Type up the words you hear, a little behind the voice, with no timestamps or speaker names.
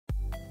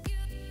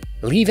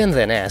Leaving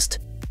the nest.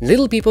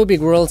 Little People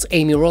Big World's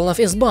Amy Roloff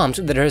is bummed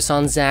that her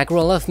son Zach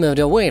Roloff moved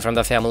away from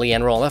the family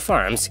and Roloff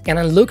Farms, an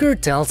onlooker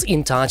tells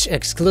In Touch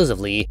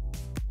exclusively.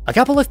 A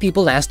couple of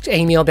people asked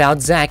Amy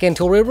about Zach and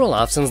Tori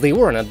Roloff since they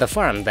weren't at the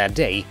farm that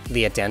day,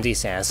 the attendee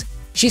says.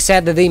 She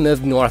said that they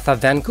moved north of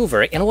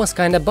Vancouver and was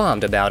kinda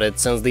bummed about it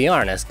since they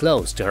aren't as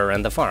close to her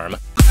and the farm.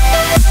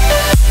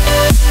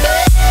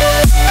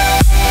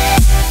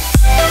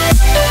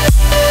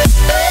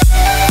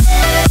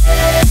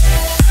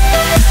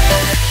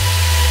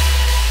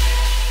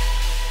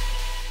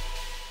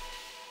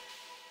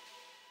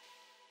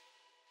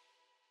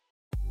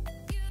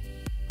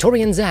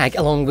 Tori and Zach,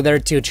 along with their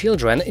 2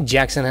 children,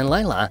 Jackson and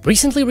Lila,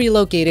 recently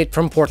relocated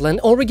from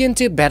Portland, Oregon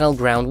to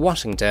Battleground,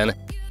 Washington.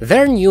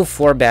 Their new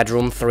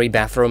 4-bedroom,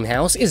 3-bathroom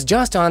house is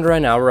just under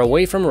an hour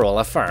away from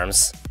Roloff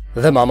Farms.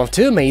 The mom of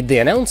 2 made the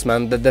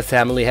announcement that the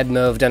family had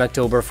moved on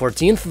October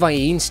 14th via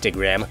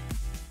Instagram.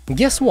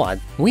 Guess what?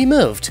 We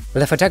moved,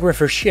 the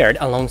photographer shared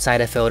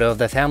alongside a photo of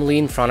the family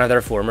in front of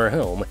their former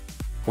home.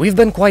 We've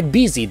been quite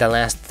busy the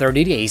last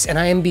 30 days and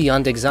I am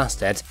beyond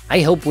exhausted.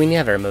 I hope we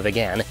never move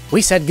again.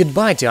 We said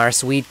goodbye to our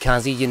sweet,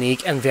 cozy,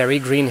 unique and very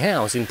green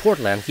house in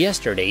Portland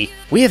yesterday.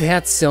 We have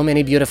had so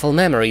many beautiful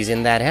memories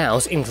in that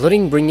house,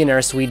 including bringing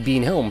our sweet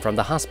bean home from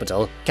the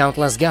hospital,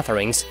 countless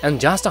gatherings,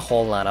 and just a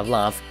whole lot of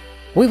love.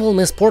 We will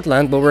miss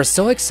Portland, but we're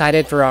so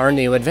excited for our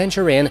new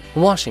adventure in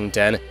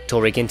Washington,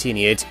 Tori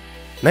continued.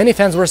 Many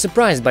fans were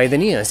surprised by the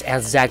news,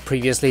 as Zach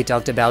previously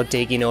talked about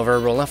taking over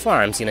Roloff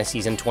Farms in a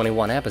season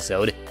 21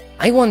 episode.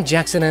 I want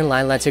Jackson and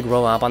Lila to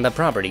grow up on the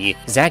property,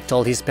 Zach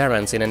told his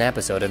parents in an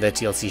episode of the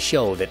TLC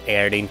show that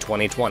aired in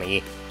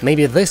 2020.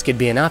 Maybe this could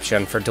be an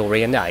option for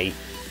Tori and I.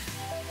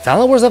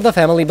 Followers of the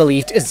family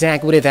believed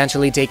Zach would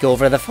eventually take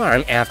over the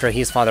farm after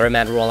his father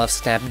Matt Roloff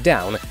stepped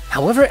down.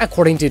 However,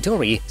 according to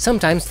Tori,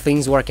 sometimes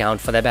things work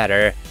out for the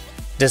better.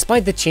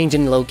 Despite the change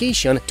in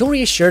location,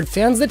 Tori assured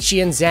fans that she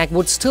and Zach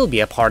would still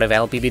be a part of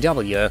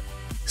LPBW.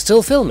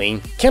 Still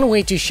filming? Can't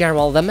wait to share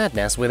all the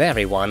madness with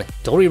everyone,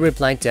 Tori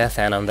replied to a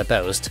fan on the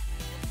post.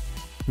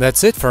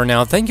 That's it for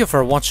now, thank you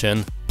for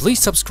watching, please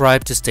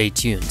subscribe to stay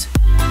tuned.